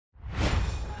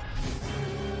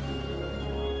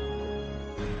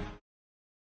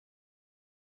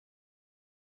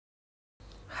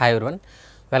Hi everyone,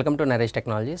 welcome to Naresh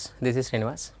Technologies. This is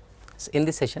Srinivas. In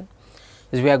this session,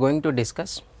 we are going to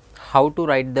discuss how to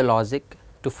write the logic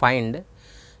to find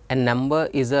a number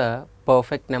is a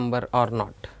perfect number or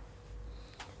not.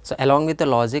 So, along with the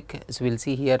logic, we will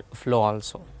see here flow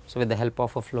also. So, with the help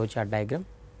of a flow chart diagram,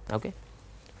 okay.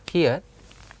 Here,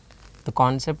 the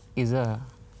concept is a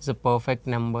perfect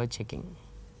number checking,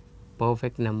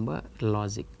 perfect number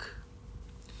logic.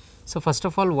 So, first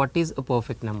of all, what is a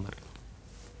perfect number?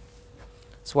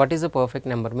 So, what is a perfect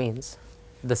number means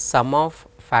the sum of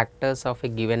factors of a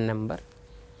given number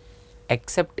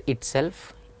except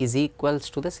itself is equals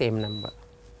to the same number.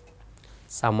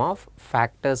 Sum of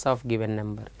factors of given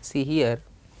number. See here,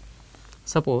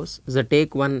 suppose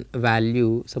take one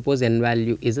value, suppose n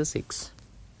value is a 6.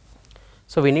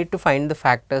 So, we need to find the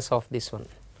factors of this one.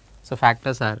 So,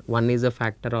 factors are 1 is a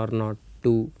factor or not,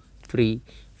 2, 3,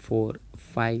 4,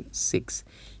 5, 6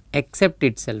 except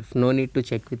itself, no need to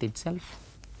check with itself.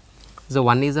 So,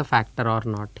 1 is a factor or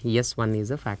not, yes 1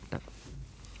 is a factor,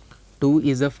 2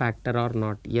 is a factor or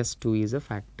not, yes 2 is a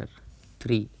factor,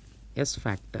 3 yes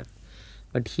factor,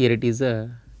 but here it is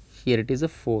a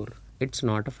 4, it is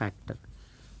not a factor,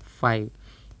 5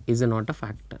 is not a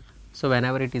factor. So,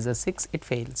 whenever it is a 6 it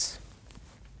fails.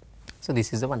 So,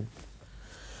 this is a 1.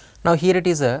 Now, here it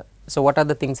is a, so what are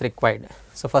the things required?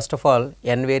 So, first of all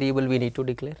n variable we need to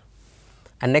declare,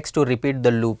 and next to repeat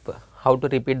the loop. How to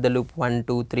repeat the loop? 1,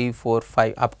 2, 3, 4,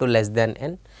 5 up to less than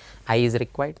n, I is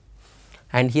required,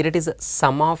 and here it is a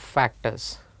sum of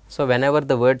factors. So, whenever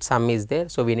the word sum is there,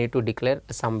 so we need to declare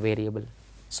a sum variable.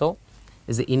 So,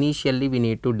 is initially we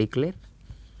need to declare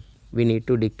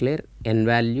n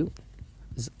value,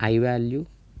 I value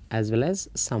as well as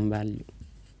sum value.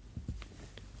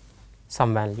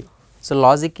 So,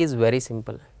 logic is very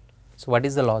simple. So, what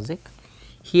is the logic?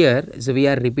 Here, so we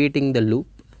are repeating the loop.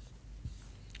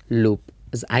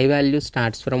 As I value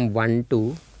starts from 1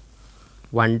 to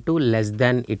less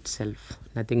than itself,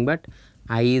 nothing but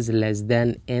I is less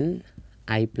than n,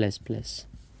 I plus plus.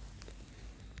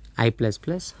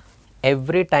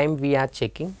 Every time we are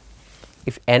checking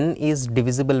if n is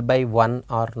divisible by 1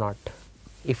 or not.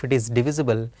 If it is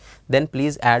divisible, then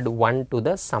please add 1 to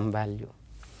the sum value,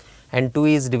 and 2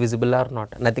 is divisible or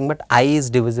not, nothing but I is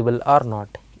divisible or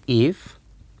not. If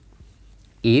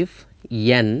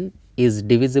n is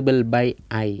divisible by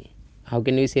I, how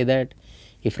can we say that?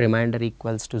 If remainder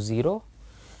equals to 0,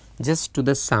 just to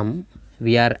the sum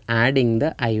we are adding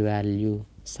the I value,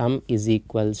 sum is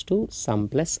equals to sum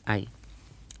plus I.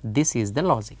 This is the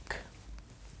logic.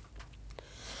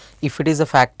 If it is a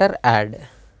factor, add,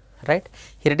 right.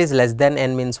 Here it is less than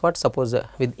n means what? Suppose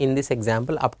in this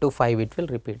example up to 5 it will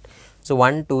repeat. So,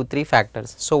 1, 2, 3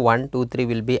 factors. So, 1, 2, 3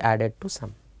 will be added to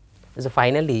sum. So,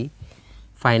 finally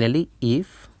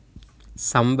if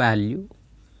sum value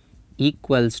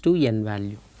equals to n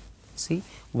value, see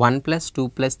 1 plus 2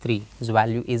 plus 3, his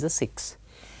value is a 6,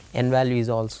 n value is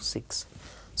also 6.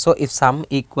 So, if sum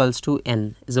equals to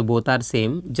n, so both are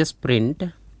same, just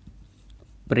print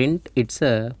it's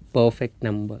a perfect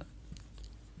number,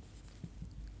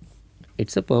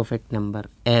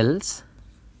 else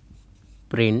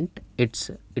print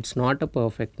it's not a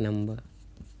perfect number,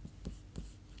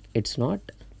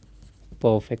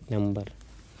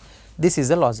 This is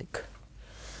the logic.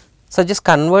 So, just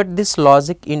convert this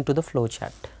logic into the flow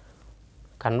chart.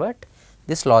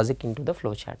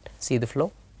 See the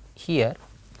flow here.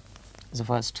 So,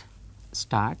 first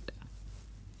start.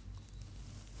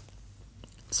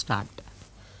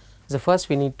 So, first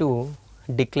we need to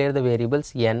declare the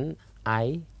variables n,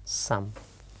 I, sum,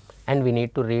 and we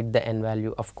need to read the n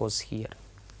value of course here.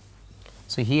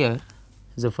 So, here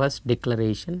the first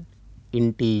declaration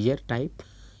integer type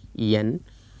n,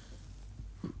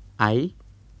 I,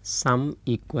 sum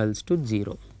equals to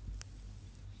 0,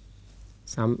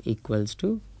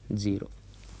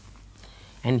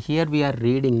 and here we are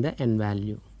reading the n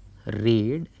value,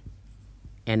 read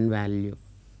n value.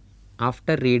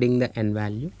 After reading the n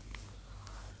value,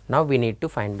 now we need to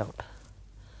find out.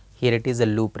 Here it is a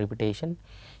loop repetition.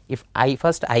 If I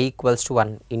equals to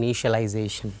 1,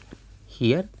 initialization,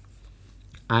 here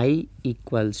I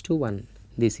equals to 1,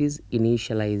 this is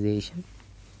initialization.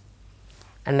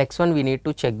 And next one we need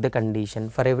to check the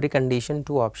condition. For every condition,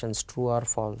 2 options, true or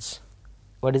false.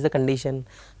 What is the condition?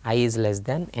 I is less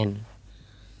than n.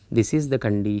 This is the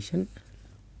condition,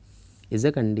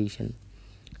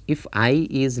 If I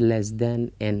is less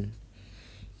than n,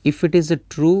 if it is a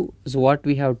true, so what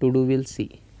we have to do, we will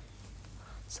see.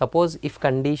 Suppose if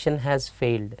condition has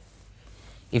failed,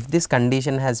 if this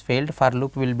condition has failed, for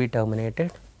loop will be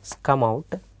terminated, come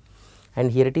out,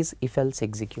 and here it is if else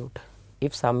execute.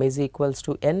 if sum is equals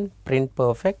to n, print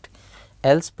perfect,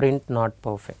 else print not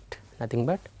perfect. Nothing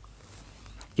but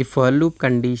if for loop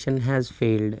condition has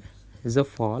failed is a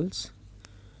false,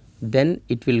 then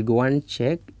it will go and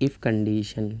check if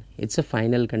condition, it's a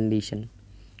final condition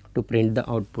to print the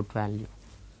output value.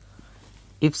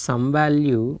 If some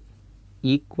value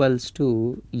equals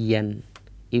to n,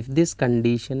 if this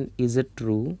condition is a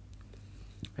true,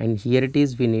 and here it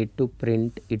is, we need to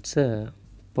print it's a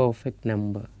perfect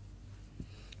number.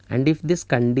 And if this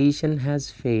condition has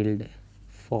failed,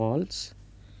 false,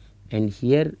 and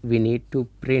here we need to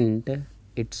print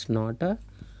it's not a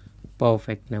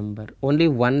perfect number. Only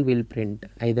one will print,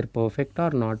 either perfect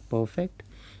or not perfect,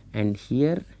 and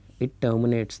here it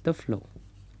terminates the flow.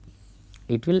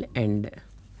 It will end.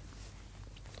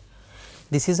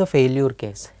 This is a failure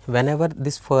case. Whenever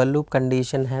this for loop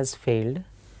condition has failed,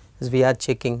 we are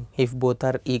checking if both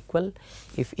are equal,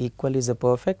 if equal is a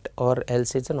perfect or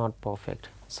else it's a not perfect.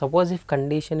 Suppose if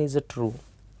condition is a true,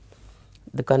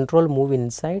 the control move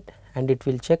inside and it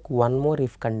will check one more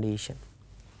if condition.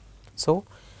 So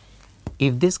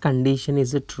if this condition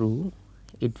is a true,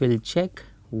 it will check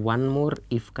one more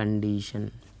if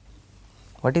condition.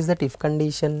 What is that if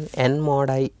condition? N mod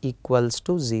I equals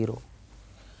to 0.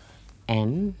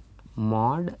 N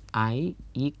mod I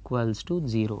equals to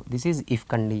 0. This is if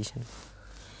condition.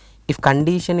 If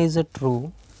condition is a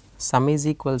true, sum is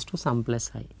equals to sum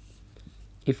plus I.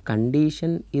 If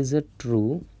condition is a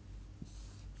true,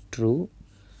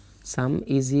 sum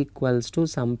is equals to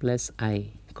sum plus I.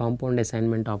 Compound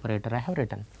assignment operator I have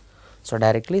written. So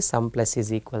directly sum plus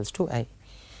is equals to I.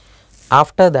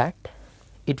 After that,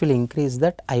 it will increase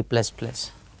that I plus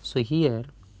plus. So here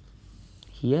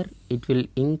it will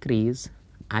increase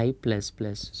I plus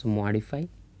plus. So modify.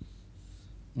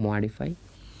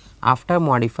 After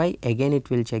modify, again it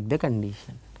will check the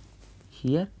condition.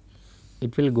 Here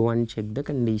it will go and check the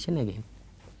condition again.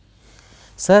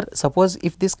 Sir, suppose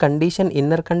if this condition,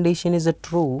 inner condition is a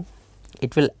true,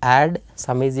 it will add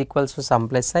sum is equals to sum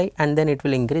plus I and then it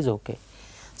will increase, okay.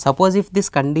 Suppose if this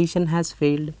condition has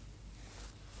failed,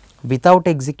 without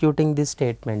executing this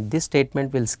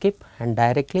statement will skip and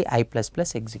directly I plus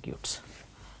plus executes.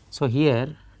 So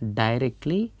here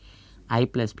directly I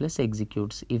plus plus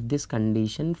executes if this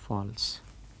condition false.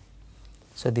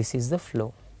 So this is the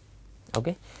flow,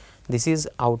 okay. This is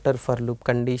outer for loop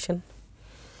condition,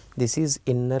 this is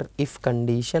inner if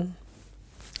condition,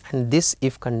 and this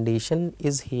if condition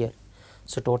is here.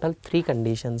 So total 3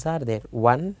 conditions are there,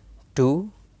 1,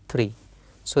 2, 3.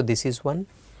 So this is one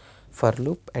for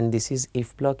loop and this is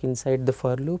if block inside the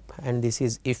for loop and this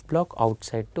is if block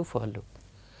outside to for loop.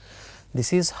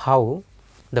 This is how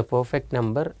the perfect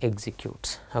number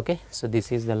executes, okay. So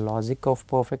this is the logic of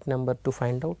perfect number to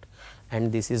find out,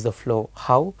 and this is the flow,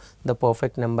 how the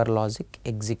perfect number logic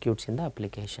executes in the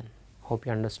application. Hope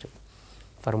you understood.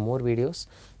 For more videos,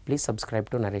 please subscribe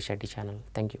to Naresh IT channel.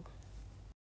 Thank you.